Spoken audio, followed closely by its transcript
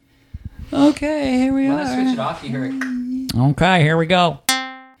Okay, here we are. When I switch it off, you hear it. Okay, here we go.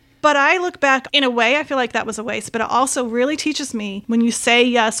 But I look back, in a way, I feel like that was a waste. But it also really teaches me when you say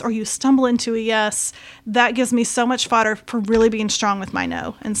yes or you stumble into a yes, that gives me so much fodder for really being strong with my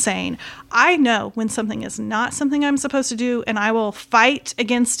no and saying, I know when something is not something I'm supposed to do, and I will fight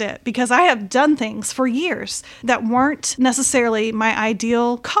against it because I have done things for years that weren't necessarily my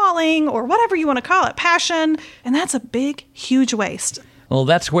ideal calling or whatever you want to call it, passion. And that's a big, huge waste. Well,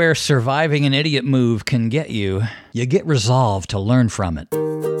 that's where surviving an idiot move can get you. You get resolved to learn from it.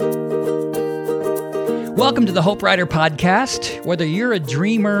 Welcome to the Hope Writer Podcast. Whether you're a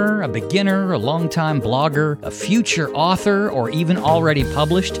dreamer, a beginner, a longtime blogger, a future author, or even already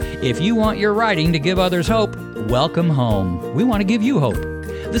published, if you want your writing to give others hope, welcome home. We want to give you hope.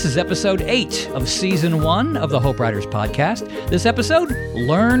 This is episode 8 of season 1 of the Hope Writers Podcast. This episode,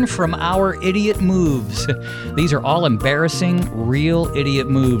 Learn from Our Idiot Moves. These are all embarrassing, real idiot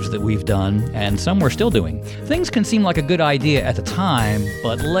moves that we've done, and some we're still doing. Things can seem like a good idea at the time,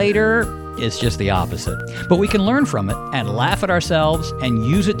 but later, it's just the opposite. But we can learn from it and laugh at ourselves and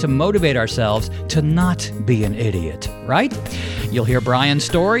use it to motivate ourselves to not be an idiot, right? You'll hear Brian's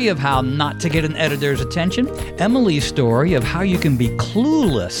story of how not to get an editor's attention, Emily's story of how you can be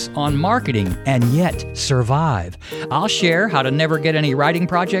clueless on marketing and yet survive. I'll share how to never get any writing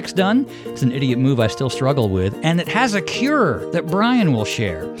projects done. It's an idiot move I still struggle with, and it has a cure that Brian will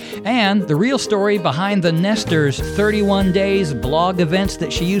share. And the real story behind the Nestor's 31 days blog events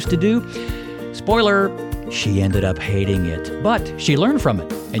that she used to do. Spoiler, she ended up hating it, but she learned from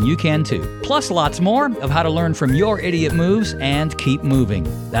it, and you can too. Plus lots more of how to learn from your idiot moves and keep moving.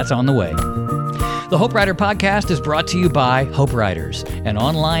 That's on the way. The Hope Writer Podcast is brought to you by Hope Writers, an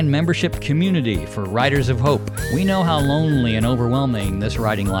online membership community for writers of hope. We know how lonely and overwhelming this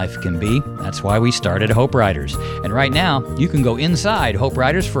writing life can be. That's why we started Hope Writers. And right now, you can go inside Hope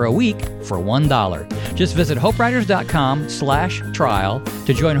Writers for a week for $1. Just visit hopewriters.com/trial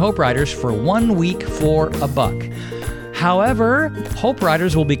to join Hope Writers for 1 week for $1. However, Hope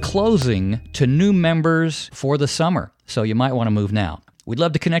Writers will be closing to new members for the summer, so you might want to move now. We'd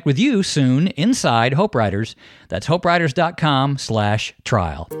love to connect with you soon inside Hope Writers. That's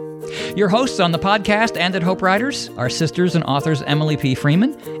hopewriters.com/trial. Your hosts on the podcast and at Hope Writers are sisters and authors Emily P.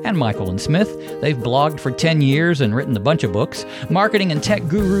 Freeman and Michael Smith. They've blogged for 10 years and written a bunch of books. Marketing and tech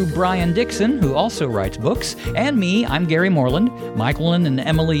guru Brian Dixon, who also writes books. And me, I'm Gary Moreland, Michael and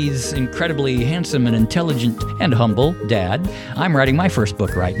Emily's incredibly handsome and intelligent and humble dad. I'm writing my first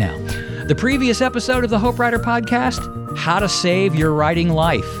book right now. The previous episode of the Hope Writer Podcast, How to Save Your Writing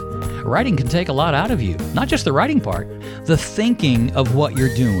Life. Writing can take a lot out of you, not just the writing part, the thinking of what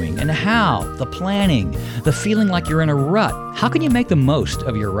you're doing and how, the planning, the feeling like you're in a rut. How can you make the most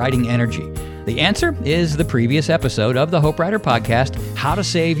of your writing energy? The answer is the previous episode of the Hope Writer Podcast, How to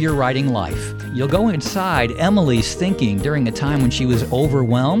Save Your Writing Life. You'll go inside Emily's thinking during a time when she was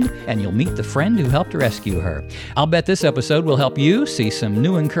overwhelmed, and you'll meet the friend who helped rescue her. I'll bet this episode will help you see some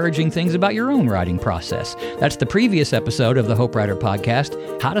new encouraging things about your own writing process. That's the previous episode of the Hope Writer Podcast,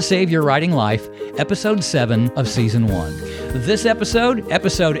 How to Save Your Writing Life, Episode 7 of Season 1. This episode,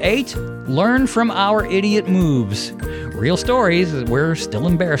 Episode 8, Learn from Our Idiot Moves. Real stories that we're still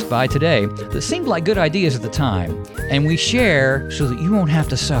embarrassed by today that seemed like good ideas at the time. And we share so that you won't have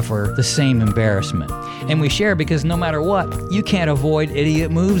to suffer the same embarrassment. And we share because no matter what, you can't avoid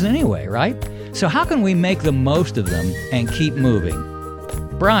idiot moves anyway, right? So how can we make the most of them and keep moving?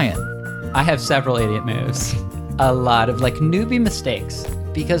 Brian. I have several idiot moves. A lot of newbie mistakes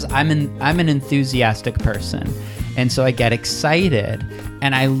because I'm an enthusiastic person. And so I get excited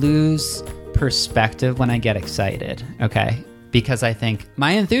and I lose perspective when I get excited, okay? Because I think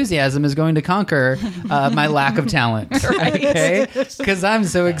my enthusiasm is going to conquer my lack of talent, okay? Because I'm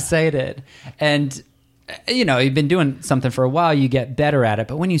so excited. And, you've been doing something for a while, you get better at it.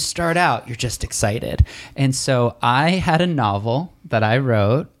 But when you start out, you're just excited. And so I had a novel that I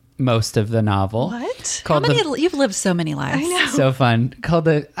wrote, most of the novel. What? You've lived so many lives. I know. So fun.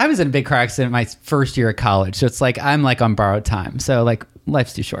 I was in a big car accident my first year of college. So it's I'm on borrowed time. So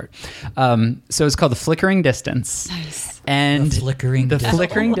life's too short. So it's called The Flickering Distance. Nice. And The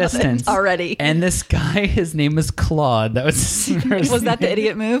Flickering Distance. Already. And this guy, his name was Claude. That was his first Was that the name.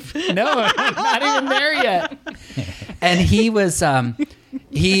 idiot move? No, not even there yet. And he was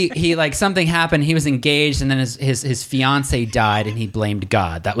he something happened. He was engaged, and then his fiance died, and he blamed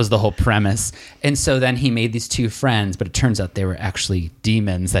God. That was the whole premise. And so then he made these two friends, but it turns out they were actually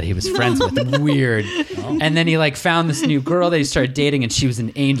demons that he was friends with. Weird. Oh. And then he found this new girl that he started dating, and she was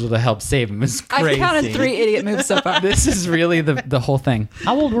an angel to help save him. It was crazy. I've counted 3 idiot moves so far. This is really the whole thing.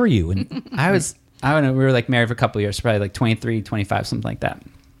 How old were you? I don't know, we were married for a couple of years, probably 23, 25, something like that.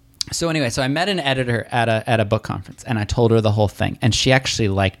 So anyway, so I met an editor at a book conference, and I told her the whole thing, and she actually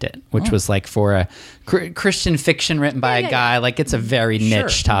liked it, which was like for a Christian fiction written by a guy. Like it's a very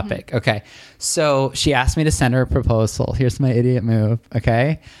niche topic. Okay, so she asked me to send her a proposal. Here's my idiot move.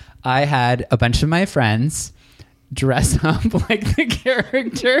 Okay, I had a bunch of my friends dress up like the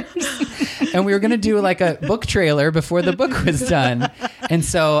characters, and we were gonna do like a book trailer before the book was done. And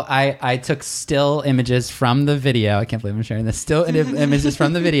so I took still images from the video. I can't believe I'm sharing this. Still images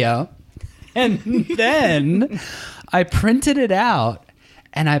from the video, and then I printed it out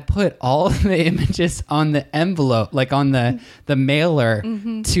and I put all of the images on the envelope, like on the mailer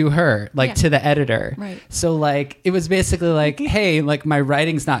to her, like to the editor. Right. So like it was basically like, hey, like my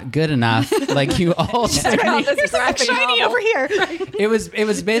writing's not good enough. Like you all Here's something shiny over here. it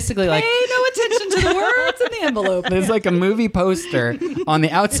was basically like, Pay no attention to the words in the envelope. there's like a movie poster on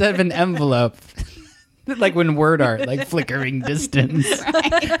the outside of an envelope. Like when word art, like flickering distance.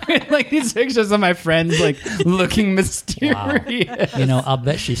 Like these pictures of my friends like looking mysterious. You know, I'll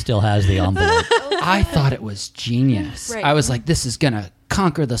bet she still has the envelope. I thought it was genius. Right. I was like, this is going to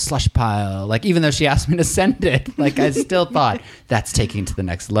conquer the slush pile. Like, even though she asked me to send it, like, I still thought that's taking it to the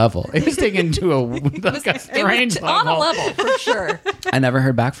next level. It was taken to a strange It was on a level for sure. I never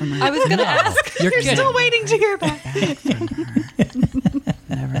heard back from her. I was going to ask. You're You're kidding. still waiting to hear back.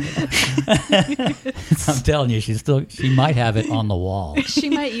 Never heard back. I'm telling you, she might have it on the wall. She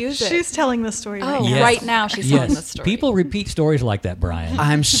might use it. She's telling the story right Oh, now. Yes. right now she's telling the story. People repeat stories like that, Brian.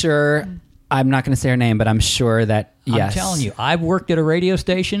 I'm sure, I'm not going to say her name, but I'm sure that, yes. I'm telling you, I've worked at a radio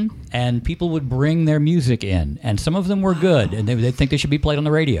station, and people would bring their music in, and some of them were good, and they think they should be played on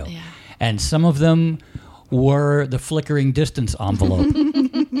the radio. Yeah. And some of them were the flickering distance envelope.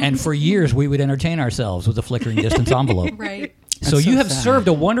 And for years, we would entertain ourselves with the flickering distance envelope. Right. So That's you so have sad. served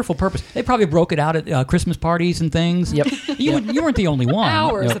a wonderful purpose. They probably broke it out at Christmas parties and things. Yep. You weren't the only one.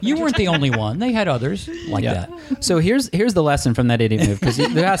 Hours of You weren't the only one. They had others like Yeah. that. So here's the lesson from that idiot move, because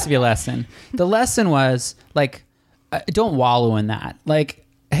there has to be a lesson. The lesson was like, don't wallow in that. Like,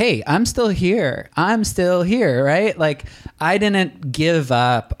 hey, I'm still here. Right? Like, I didn't give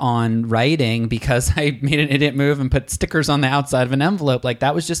up on writing because I made an idiot move and put stickers on the outside of an envelope. Like,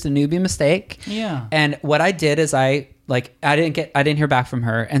 that was just a newbie mistake. Yeah. And what I did is I didn't hear back from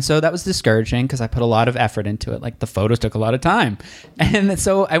her, and so that was discouraging because I put a lot of effort into it. Like, the photos took a lot of time, and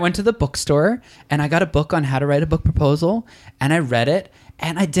so I went to the bookstore and I got a book on how to write a book proposal, and I read it,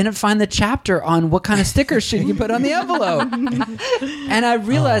 and I didn't find the chapter on what kind of stickers should you put on the envelope. And I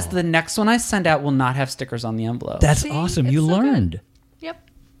realized the next one I send out will not have stickers on the envelope. That's See, awesome. it's You so good. learned. Yep.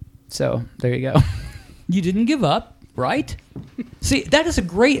 So there you go. You didn't give up, right? See, that is a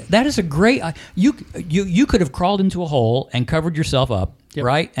great. You could have crawled into a hole and covered yourself up, Yep.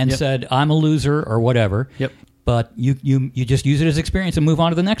 right? And Yep. said, "I'm a loser" or whatever. Yep. But you just use it as experience and move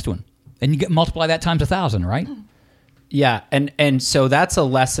on to the next one, and you multiply that times 1,000, right? Yeah, and so that's a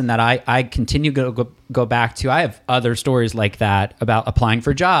lesson that I continue to go back to. I have other stories like that about applying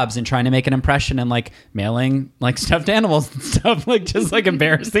for jobs and trying to make an impression and like mailing like stuffed animals and stuff, like just like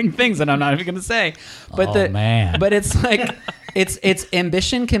embarrassing things that I'm not even going to say. But man. But it's like it's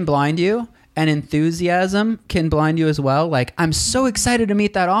ambition can blind you. And enthusiasm can blind you as well. Like, I'm so excited to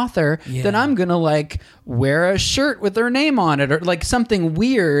meet that author that I'm going to like wear a shirt with their name on it, or like something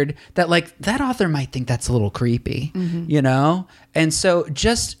weird that like that author might think that's a little creepy, you know? And so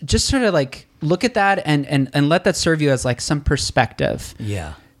just sort of like look at that and let that serve you as like some perspective.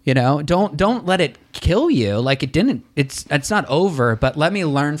 Yeah. You know, don't let it kill you. Like it's not over, but let me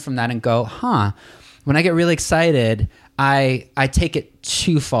learn from that and go, when I get really excited, I take it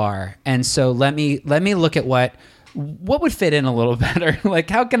too far. And so let me look at what would fit in a little better. Like,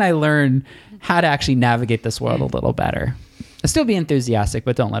 how can I learn how to actually navigate this world a little better? Still be enthusiastic,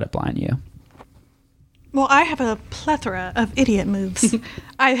 but don't let it blind you. Well, I have a plethora of idiot moves.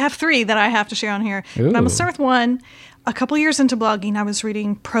 I have 3 that I have to share on here. But I'm going to start with one. A couple years into blogging, I was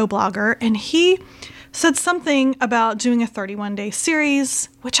reading Pro Blogger, and he said something about doing a 31-day series,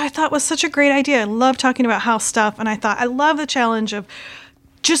 which I thought was such a great idea. I love talking about house stuff, and I thought I love the challenge of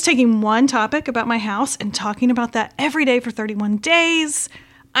just taking one topic about my house and talking about that every day for 31 days.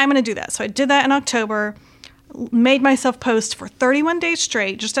 I'm going to do that. So I did that in October, made myself post for 31 days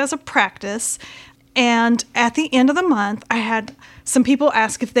straight just as a practice. And at the end of the month, I had some people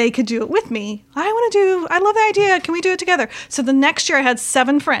ask if they could do it with me. I love the idea. Can we do it together? So the next year I had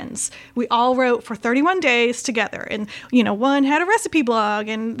 7 friends. We all wrote for 31 days together. And, one had a recipe blog,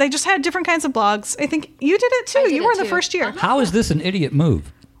 and they just had different kinds of blogs. I think you did it too. I did You were it in the too. first year. How is this an idiot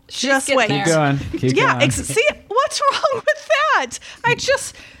move? Just getting wait. there. Keep going. See, what's wrong with that? Then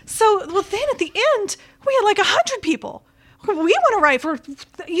at the end, we had like 100 people. we want to write for,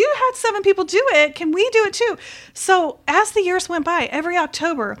 you had 7 people do it. Can we do it too? So as the years went by, every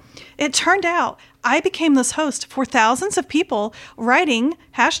October, it turned out I became this host for thousands of people writing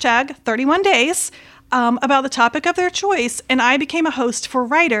hashtag 31 days about the topic of their choice. And I became a host for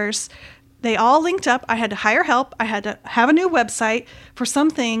writers. They all linked up. I had to hire help. I had to have a new website for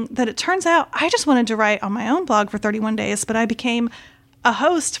something that it turns out I just wanted to write on my own blog for 31 days, but I became a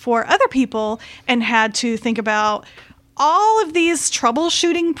host for other people and had to think about all of these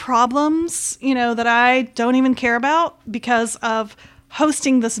troubleshooting problems, that I don't even care about because of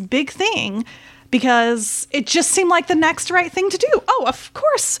hosting this big thing, because it just seemed like the next right thing to do. Oh, of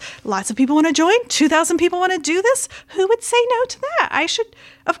course, lots of people want to join. 2,000 people want to do this. Who would say no to that? I should,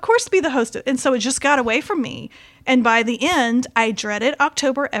 of course, be the host. And so it just got away from me. And by the end, I dreaded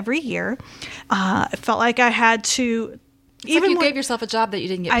October every year. It felt like I had to... You gave yourself a job that you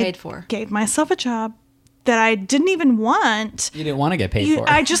didn't get paid for. I gave myself a job that I didn't even want. You didn't want to get paid for.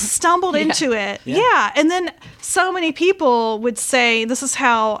 I just stumbled into it. Yeah. And then so many people would say, this is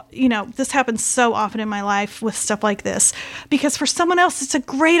how, this happens so often in my life with stuff like this, because for someone else, it's a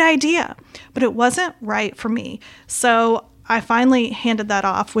great idea, but it wasn't right for me. So I finally handed that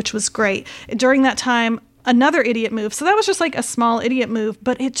off, which was great. During that time, another idiot move. So that was just like a small idiot move,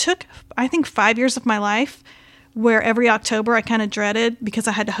 but it took, I think, 5 years of my life where every October I kind of dreaded because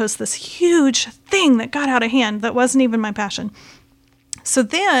I had to host this huge thing that got out of hand that wasn't even my passion. So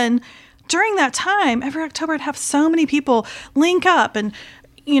then during that time, every October I'd have so many people link up and,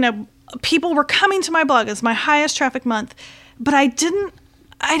 people were coming to my blog as my highest traffic month, but I didn't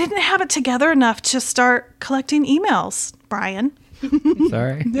have it together enough to start collecting emails, Brian.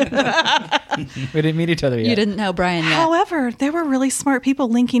 Sorry. We didn't meet each other yet. You didn't know Brian yet. However, there were really smart people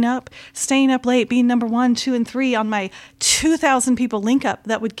linking up, staying up late, being number 1, 2, and 3 on my 2,000 people link up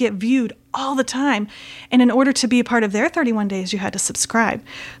that would get viewed all the time. And in order to be a part of their 31 days, you had to subscribe.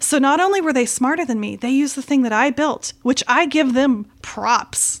 So not only were they smarter than me, they used the thing that I built, which I give them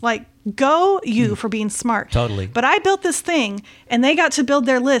props. Like, go you for being smart. Totally. But I built this thing and they got to build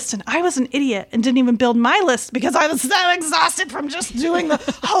their list, and I was an idiot and didn't even build my list because I was so exhausted from just doing the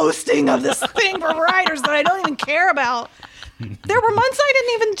hosting of this thing for writers that I don't even care about. There were months I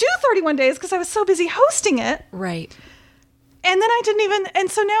didn't even do 31 days because I was so busy hosting it. Right. And then I didn't even,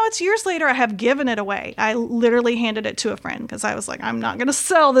 and so now it's years later, I have given it away. I literally handed it to a friend because I was like, I'm not going to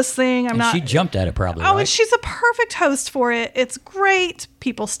sell this thing. She jumped at it probably, Oh, right? and she's a perfect host for it. It's great.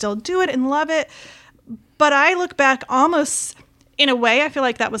 People still do it and love it. But I look back almost, in a way, I feel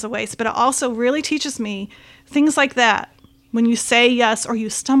like that was a waste, but it also really teaches me things like that. When you say yes or you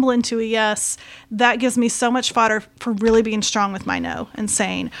stumble into a yes, that gives me so much fodder for really being strong with my no and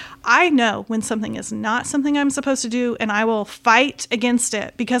saying, I know when something is not something I'm supposed to do, and I will fight against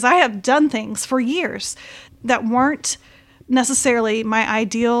it because I have done things for years that weren't necessarily my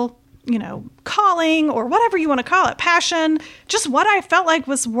ideal, calling or whatever you want to call it, passion, just what I felt like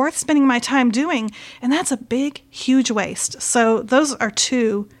was worth spending my time doing. And that's a big, huge waste. So those are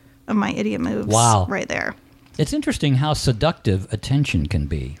 2 of my idiot moves right there. It's interesting how seductive attention can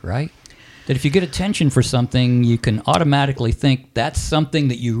be, right? That if you get attention for something, you can automatically think that's something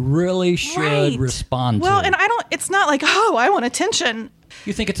that you really should respond to. Well, and it's not like, I want attention.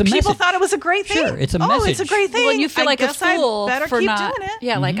 You think it's a message. People thought it was a great thing. Sure, it's a message. Oh, it's a great thing. Well, and you feel I like a guess fool I better for keep not doing it.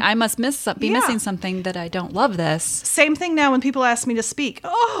 Yeah, like I must be Yeah. missing something that I don't love this. Same thing now when people ask me to speak.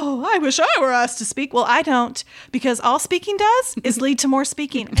 Oh, I wish I were asked to speak. Well, I don't, because all speaking does is lead to more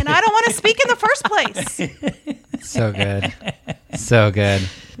speaking. And I don't want to speak in the first place. So good. So good.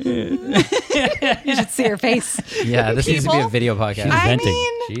 You should see her face. Yeah, this needs to be a People, video podcast. I venting.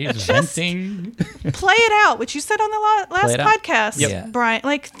 mean, She's just venting. play it out, which you said on the last it out. podcast, Yep. Brian.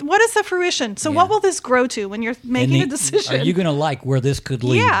 Like, what is the fruition? So what will this grow to when you're making a decision? Are you going to like where this could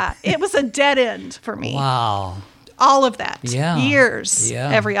lead? Yeah, it was a dead end for me. Wow. All of that. Yeah. Years. Yeah.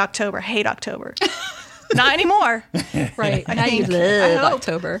 Every October. Hate October. Not anymore. Right. Now you think. I love hope.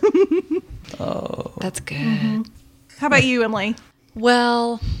 October. Oh. That's good. How about you, Emily?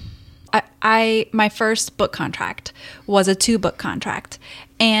 Well, I my first book contract was a 2-book contract,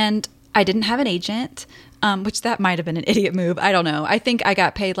 and I didn't have an agent, which that might have been an idiot move. I don't know. I think I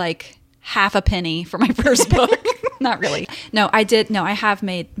got paid like half a penny for my first book. Not really. No, I did. No, I have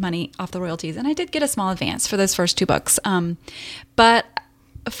made money off the royalties, and I did get a small advance for those first 2 books. But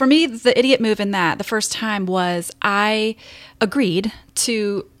for me, the idiot move in that the first time was I agreed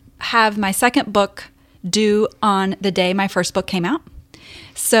to have my second book due on the day my first book came out.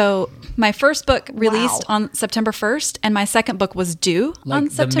 So my first book released Wow. on September 1st, and my second book was due on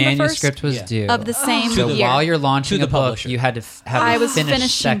The September 1st manuscript was Yeah. due. of the same So year. while you're launching To a the book, publisher. you had to have I a was finished finishing-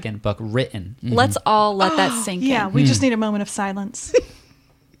 second book written. Let's all let that sink Yeah, in. we just need a moment of silence.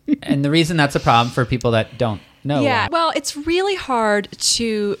 And the reason that's a problem for people that don't know. Yeah, why. well, it's really hard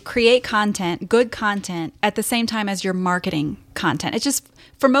to create content, good content, at the same time as you're marketing content. It's just,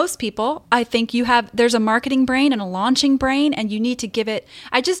 for most people, I think there's a marketing brain and a launching brain, and you need to give it.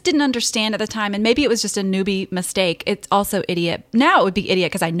 I just didn't understand at the time, and maybe it was just a newbie mistake. It's also idiot. Now it would be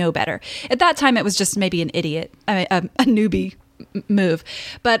idiot because I know better. At that time, it was just maybe an idiot, a newbie move.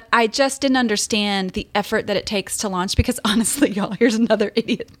 But I just didn't understand the effort that it takes to launch, because honestly, y'all, here's another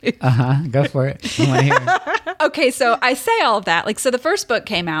idiot move. Go for it. I want to hear it. Okay, so I say all of that. So the first book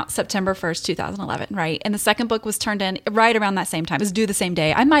came out September 1st, 2011, right? And the second book was turned in right around that same time. It was due the same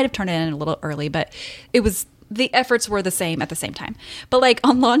day. I might have turned it in a little early, but the efforts were the same at the same time. But like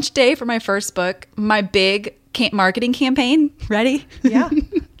on launch day for my first book, my big marketing campaign, ready? Yeah.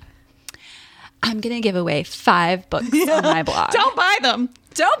 I'm going to give away 5 books on my blog. Don't buy them.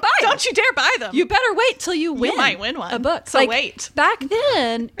 Don't buy them. Don't you dare buy them. You better wait till you win. might win one. A book. So wait. Back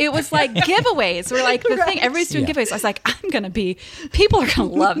then, it was like giveaways. We're like the thing. Everybody's doing giveaways. I was like, people are going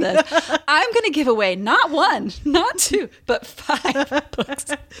to love this. I'm going to give away not 1, not 2, but 5 books.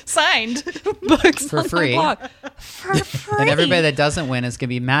 Signed. Books For on free. my blog. For free. And everybody that doesn't win is going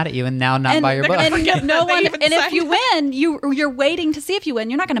to be mad at you and now not buy your book. And forget no that they one. even And if signed you win, you're waiting to see if you win.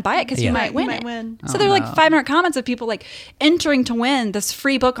 You're not going to buy it because Yeah. you might Right, win you it. might win. So there are like 500 comments of people like entering to win this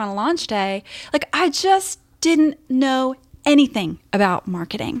free book on launch day. Like I just didn't know anything about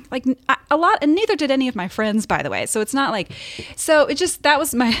marketing, like a lot, and neither did any of my friends, by the way. So it's not like, so it just, that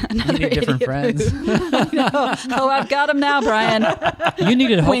was my another You need different idiot friends. move. I know. Oh, I've got them now, Brian. You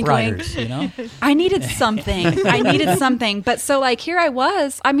needed hope Wink, wink. riders, you know? I needed something. But so like here I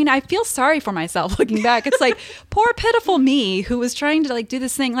was. I mean, I feel sorry for myself looking back. It's like poor pitiful me who was trying to like do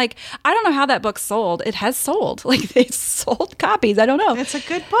this thing. Like I don't know how that book sold. It has sold. Like it's sold copies. I don't know. It's a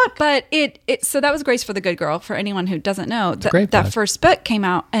good book. But it so that was Grace for the Good Girl. For anyone who doesn't know, great that book. first book came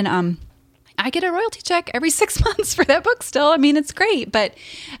out, and I get a royalty check every 6 months for that book. Still, I mean, it's great. But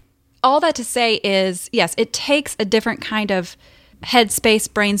all that to say is, yes, it takes a different kind of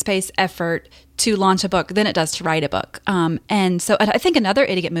headspace, brain space effort to launch a book than it does to write a book. And so I think another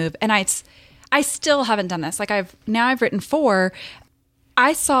idiot move, and I still haven't done this. Like I've written 4.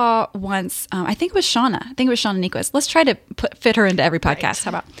 I saw once, I think it was Shauna Nequist. Let's try to fit her into every podcast. Right. How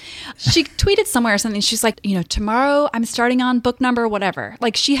about? She tweeted somewhere or something. She's like, tomorrow I'm starting on book number whatever.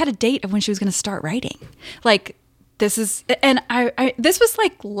 Like she had a date of when she was going to start writing. Like this is, and I this was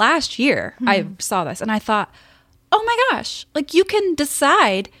like last year I saw this and I thought, oh my gosh, like you can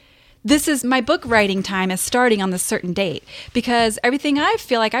decide this is my book writing time is starting on this certain date, because everything I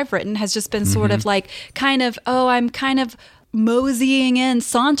feel like I've written has just been sort of like I'm kind of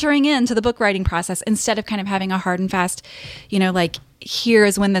sauntering into the book writing process instead of kind of having a hard and fast, like here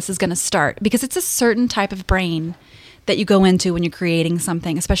is when this is going to start, because it's a certain type of brain that you go into when you're creating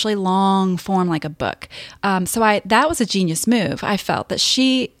something, especially long form like a book. So that was a genius move. I felt that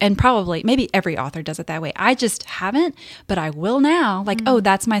she, and probably maybe every author does it that way. I just haven't, but I will now. Like, oh,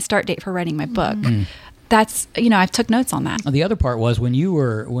 that's my start date for writing my book. That's, I took notes on that. The other part was when you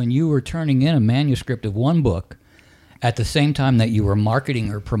were turning in a manuscript of one book at the same time that you were marketing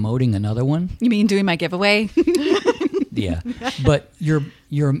or promoting another one. You mean doing my giveaway? Yeah, but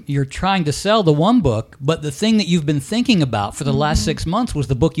you're trying to sell the one book, but the thing that you've been thinking about for the last 6 months was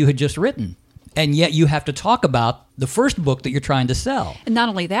the book you had just written, and yet you have to talk about the first book that you're trying to sell. And not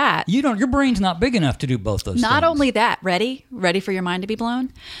only that, Your brain's not big enough to do both those things. not only that, ready for your mind to be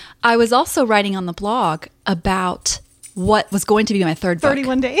blown? I was also writing on the blog about what was going to be my third book.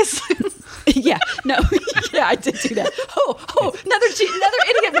 31 days. Yeah, no, yeah, I did do that. Another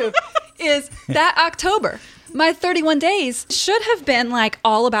idiot move is that October. My 31 days should have been like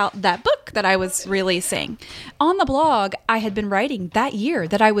all about that book that I was releasing. On the blog, I had been writing that year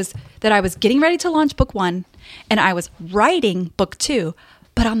that I was getting ready to launch book 1 and I was writing book 2.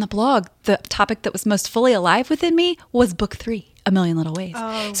 But on the blog, the topic that was most fully alive within me was book 3. A Million Little Ways.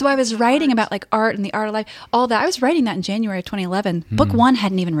 Oh, so I was writing about like art and the art of life, all that. I was writing that in January of 2011. Book 1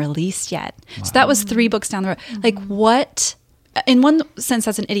 hadn't even released yet. Wow. So that was 3 books down the road. Like what, in one sense,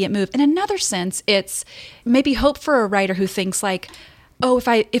 that's an idiot move. In another sense, it's maybe hope for a writer who thinks like, oh,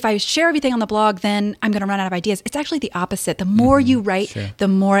 if I share everything on the blog, then I'm going to run out of ideas. It's actually the opposite. The more you write, the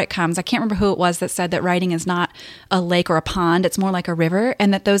more it comes. I can't remember who it was that said that writing is not a lake or a pond. It's more like a river,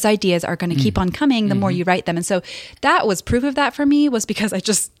 and that those ideas are going to keep on coming the more you write them. And so that was proof of that for me, was because I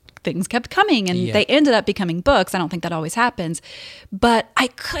just things kept coming and they ended up becoming books. I don't think that always happens, but I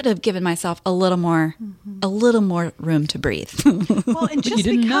could have given myself a little more room to breathe. Well, and just you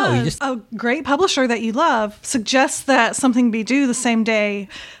didn't know. because a great publisher that you love suggests that something be due the same day,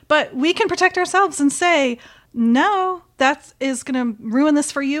 but we can protect ourselves and say, no, that is going to ruin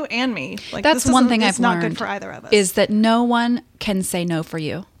this for you and me. Like, That's this one isn't- thing it's I've not learned good for either of us. is that no one can say no for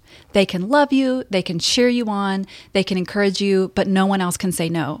you. They can love you, they can cheer you on, they can encourage you, but no one else can say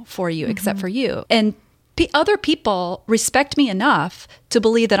no for you except for you. And other people respect me enough to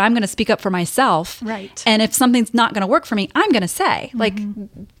believe that I'm going to speak up for myself. Right. And if something's not going to work for me, I'm going to say. Like,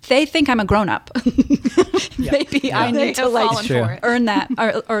 they think I'm a grown up. Maybe I need to fallen for it. earn that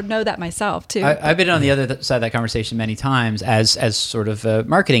or know that myself too. I've been on the other side of that conversation many times as sort of a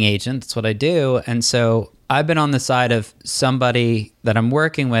marketing agent. That's what I do. And so I've been on the side of somebody that I'm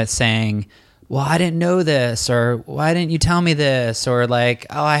working with saying, well, I didn't know this, or why didn't you tell me this, or like,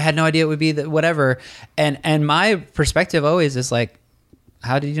 oh, I had no idea it would be whatever. And my perspective always is like,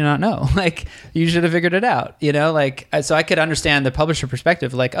 how did you not know? Like, you should have figured it out, you know? Like, so I could understand the publisher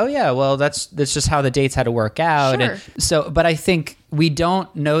perspective, like, oh yeah, well, that's just how the dates had to work out. Sure. And so, but I think we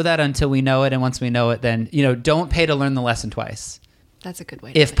don't know that until we know it, and once we know it, then, you know, don't pay to learn the lesson twice. That's a good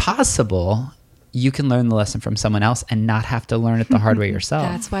way to If put it. possible, you can learn the lesson from someone else and not have to learn it the hard way yourself.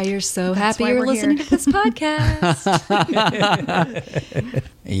 That's why you're so That's happy why you're we're listening here. to this podcast.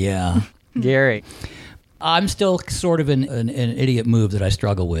 Yeah. Gary. I'm still sort of an idiot move that I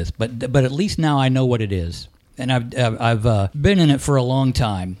struggle with, but at least now I know what it is, and I've been in it for a long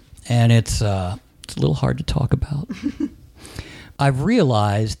time, and it's a little hard to talk about. I've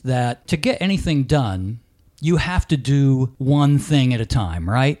realized that to get anything done, you have to do one thing at a time,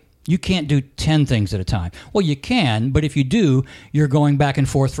 right? You can't do 10 things at a time. Well, you can, but if you do, you're going back and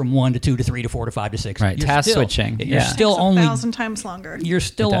forth from 1 to 2 to 3 to 4 to 5 to 6. Right, You're task still- switching. You're Yeah. still It's only 1,000 times longer. you're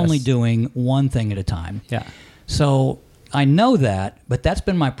still It does. only doing one thing at a time. Yeah. So I know that, but that's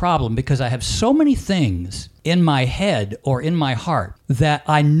been my problem because I have so many things in my head or in my heart that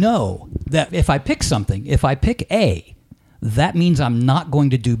I know that if I pick something, if I pick A, that means I'm not going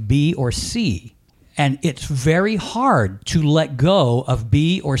to do B or C. And it's very hard to let go of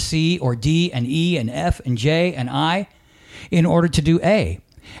B or C or D and E and F and J and I in order to do A.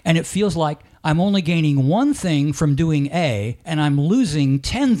 And it feels like I'm only gaining one thing from doing A, and I'm losing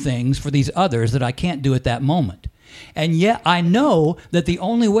 10 things for these others that I can't do at that moment. And yet I know that the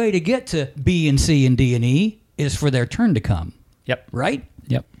only way to get to B and C and D and E is for their turn to come. Yep. Right?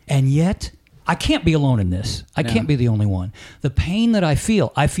 Yep. And yet, I can't be alone in this. I can't be the only one. The pain that I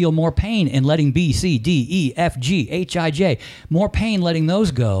feel more pain in letting B, C, D, E, F, G, H, I, J, more pain letting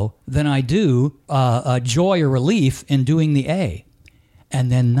those go than I do joy or relief in doing the A.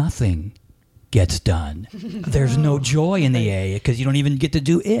 And then nothing gets done. There's no joy in the A because you don't even get to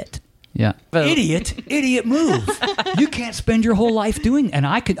do it. Yeah. Idiot move. You can't spend your whole life doing. And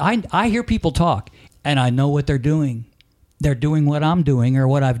I hear people talk, and I know what they're doing. They're doing what I'm doing or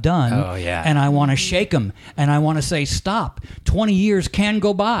what I've done. Oh, yeah. And I want to shake them. And I want to say, stop. 20 years can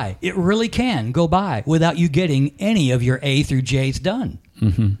go by. It really can go by without you getting any of your A through J's done.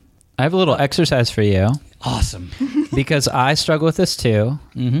 I have a little exercise for you Awesome. because I struggle with this too.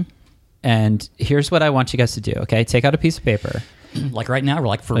 Mm-hmm. And here's what I want you guys to do. Okay, take out a piece of paper. Like right now, or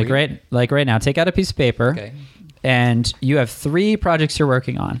like for Like real? right now, take out a piece of paper. Okay. And you have 3 projects you're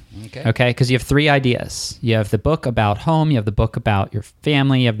working on. Okay. Okay, because you have 3 ideas. You have the book about home, you have the book about your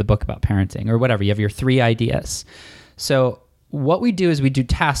family, you have the book about parenting, or whatever. You have your 3 ideas. So what we do is we do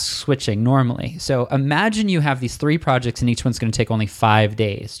task switching normally. So imagine you have these 3 projects and each one's going to take only 5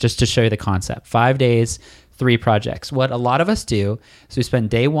 days, just to show you the concept. 5 days, 3 projects. What a lot of us do is we spend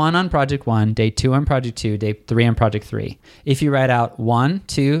day 1 on project 1, day 2 on project 2, day 3 on project 3. If you write out 1,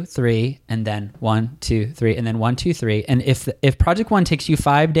 2, 3, and then 1, 2, 3, and then 1, 2, 3, and if project 1 takes you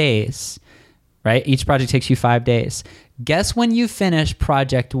 5 days, right? Each project takes you 5 days. Guess when you finish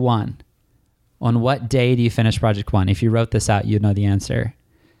project 1? On what day do you finish project 1? If you wrote this out, you'd know the answer.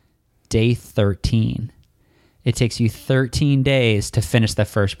 Day 13. It takes you 13 days to finish the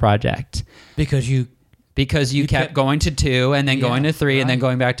first project. Because you kept going to 2 and then going to 3 and then right.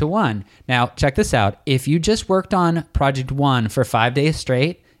 going back to 1. Now, check this out. If you just worked on project 1 for 5 days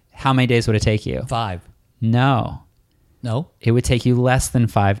straight, how many days would it take you? 5. No. No? It would take you less than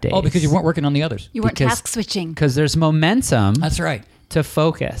 5 days. Oh, because you weren't working on the others. You weren't Because- task switching. Because there's momentum That's right. to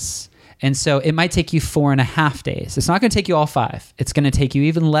focus. And so it might take you 4.5 days. It's not going to take you all 5. It's going to take you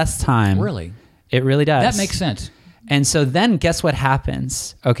even less time. Really? It really does. That makes sense. And so then guess what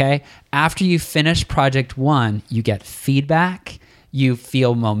happens, okay? After you finish project 1, you get feedback, You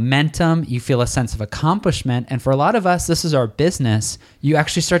feel momentum. You feel a sense of accomplishment. And for a lot of us, this is our business. You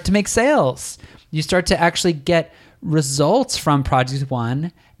actually start to make sales. You start to actually get results from project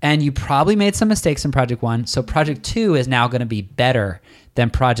 1, and you probably made some mistakes in project 1. So project 2 is now going to be better than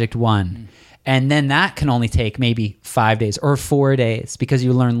project 1. And then that can only take maybe 5 days or 4 days because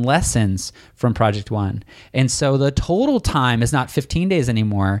you learn lessons from project 1. And so the total time is not 15 days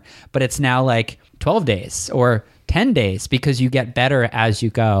anymore, but it's now like 12 days or 10 days because you get better as you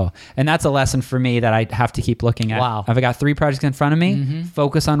go. And that's a lesson for me that I have to keep looking at. Wow. If I got 3 projects in front of me,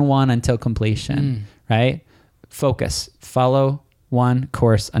 focus on 1 until completion, right? Focus. Follow 1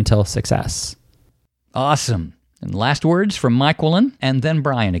 course until success. Awesome. And last words from Michaelin and then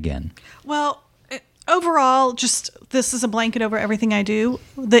Brian again. Well, overall, just this is a blanket over everything I do.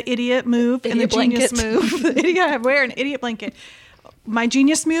 The idiot move and the genius move. The idiot, I wear an idiot blanket. My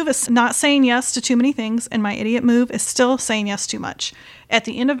genius move is not saying yes to too many things, and my idiot move is still saying yes too much. At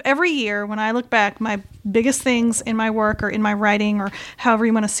the end of every year, when I look back, my biggest things in my work or in my writing or however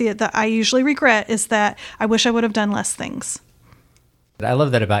you want to see it that I usually regret is that I wish I would have done less things. I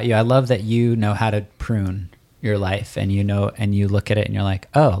love that about you. I love that you know how to prune your life, and you know, and you look at it and you're like,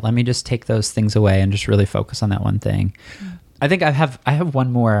 oh, let me just take those things away and just really focus on that one thing. I think I have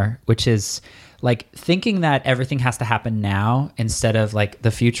one more, which is like thinking that everything has to happen now instead of like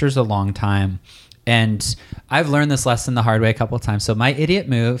the future's a long time. And I've learned this lesson the hard way a couple of times. So my idiot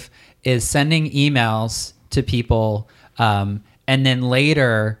move is sending emails to people and then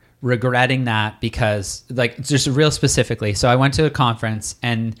later regretting that because like just real specifically. So I went to a conference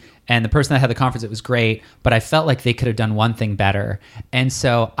and the person that had the conference, it was great, but I felt like they could have done one thing better. And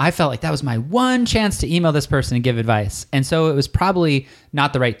so I felt like that was my one chance to email this person and give advice. And so it was probably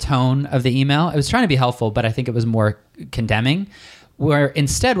not the right tone of the email. I was trying to be helpful, but I think it was more condemning, where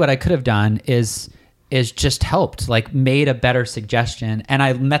instead what I could have done is just helped, like made a better suggestion. And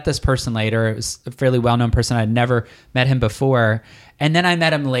I met this person later. It was a fairly well-known person. I'd never met him before. And then I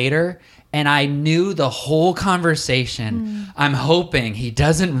met him later and I knew the whole conversation. I'm hoping he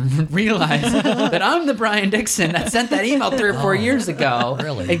doesn't realize that I'm the Brian Dixon that sent that email 3 or 4 years ago.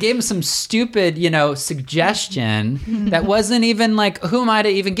 Really? And gave him some stupid, suggestion that wasn't even like, who am I to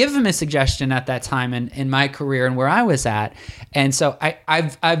even give him a suggestion at that time in my career and where I was at? And so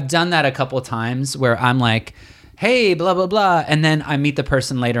I've done that a couple of times where I'm like, hey, blah, blah, blah. And then I meet the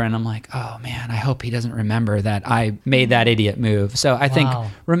person later and I'm like, oh man, I hope he doesn't remember that I made that idiot move. So I think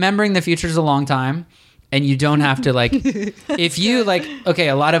remembering the future is a long time, and you don't have to like, if you like, okay,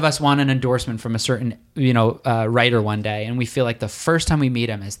 a lot of us want an endorsement from a certain, writer one day. And we feel like the first time we meet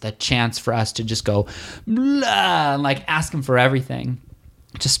him is the chance for us to just go, blah, and like ask him for everything.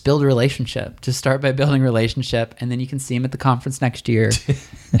 Just build a relationship. Just start by building a relationship. And then you can see him at the conference next year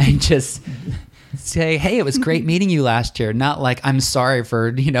and just say, hey, it was great meeting you last year. Not like, I'm sorry for,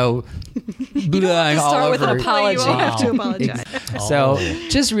 blowing all start with over. an apology. You won't have to apologize. So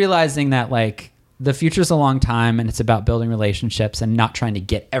just realizing that like the future's a long time and it's about building relationships and not trying to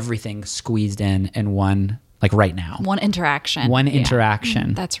get everything squeezed in one, like right now. One interaction.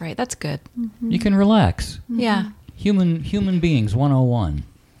 Interaction. That's right. That's good. You can relax. Yeah. Human beings 101.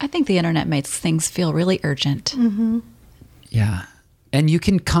 I think the internet makes things feel really urgent. Yeah. And you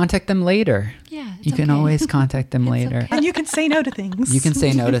can contact them later. Yeah, it's you can okay. always contact them later. And you can say no to things. You can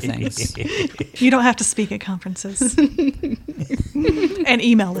say no to things. You don't have to speak at conferences. An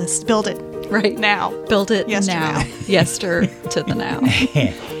email list. Build it Right. now. Build it Yesterday. now. Yester to the now.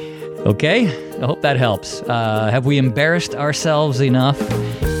 Okay, I hope that helps. Have we embarrassed ourselves enough?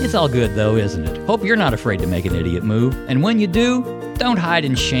 It's all good though, isn't it? Hope you're not afraid to make an idiot move. And when you do, don't hide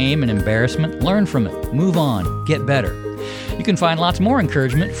in shame and embarrassment. Learn from it. Move on. Get better. You can find lots more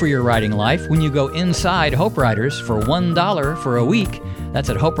encouragement for your writing life when you go inside Hope Writers for $1 for a week. That's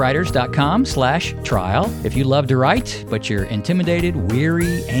at hopewriters.com/trial. If you love to write, but you're intimidated,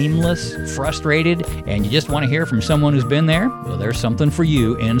 weary, aimless, frustrated, and you just want to hear from someone who's been there, well, there's something for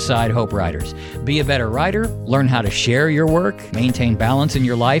you inside Hope Writers. Be a better writer, learn how to share your work, maintain balance in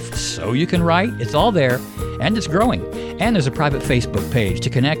your life so you can write. It's all there, and it's growing. And there's a private Facebook page to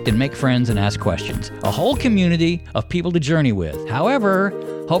connect and make friends and ask questions. A whole community of people to journey with. However,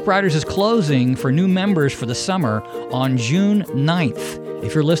 Hope Writers is closing for new members for the summer on June 9th.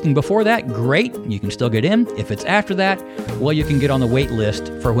 If you're listening before that, great. You can still get in. If it's after that, well, you can get on the wait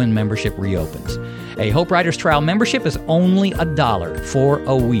list for when membership reopens. A Hope Writers trial membership is only $1 for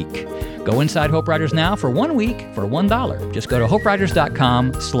a week. Go inside Hope Writers now for 1 week for $1. Just go to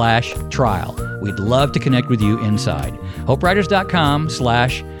hopewriters.com/trial. We'd love to connect with you inside.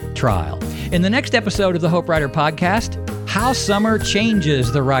 hopewriters.com/trial. In the next episode of the Hope Writer Podcast, how summer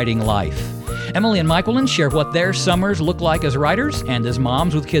changes the writing life. Emily and Michaelin share what their summers look like as writers, and as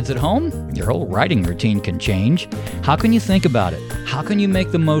moms with kids at home, your whole writing routine can change. How can you think about it? How can you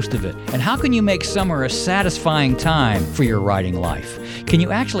make the most of it? And how can you make summer a satisfying time for your writing life? Can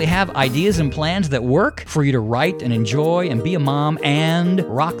you actually have ideas and plans that work for you to write and enjoy and be a mom and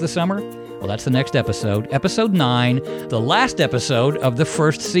rock the summer? Well, that's the next episode, episode 9, the last episode of the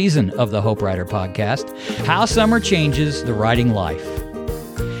first season of the Hope Writer podcast, How Summer Changes the Writing Life.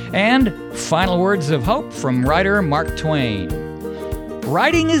 And final words of hope from writer Mark Twain.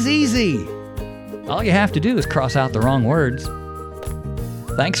 Writing is easy. All you have to do is cross out the wrong words.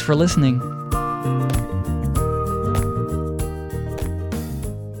 Thanks for listening.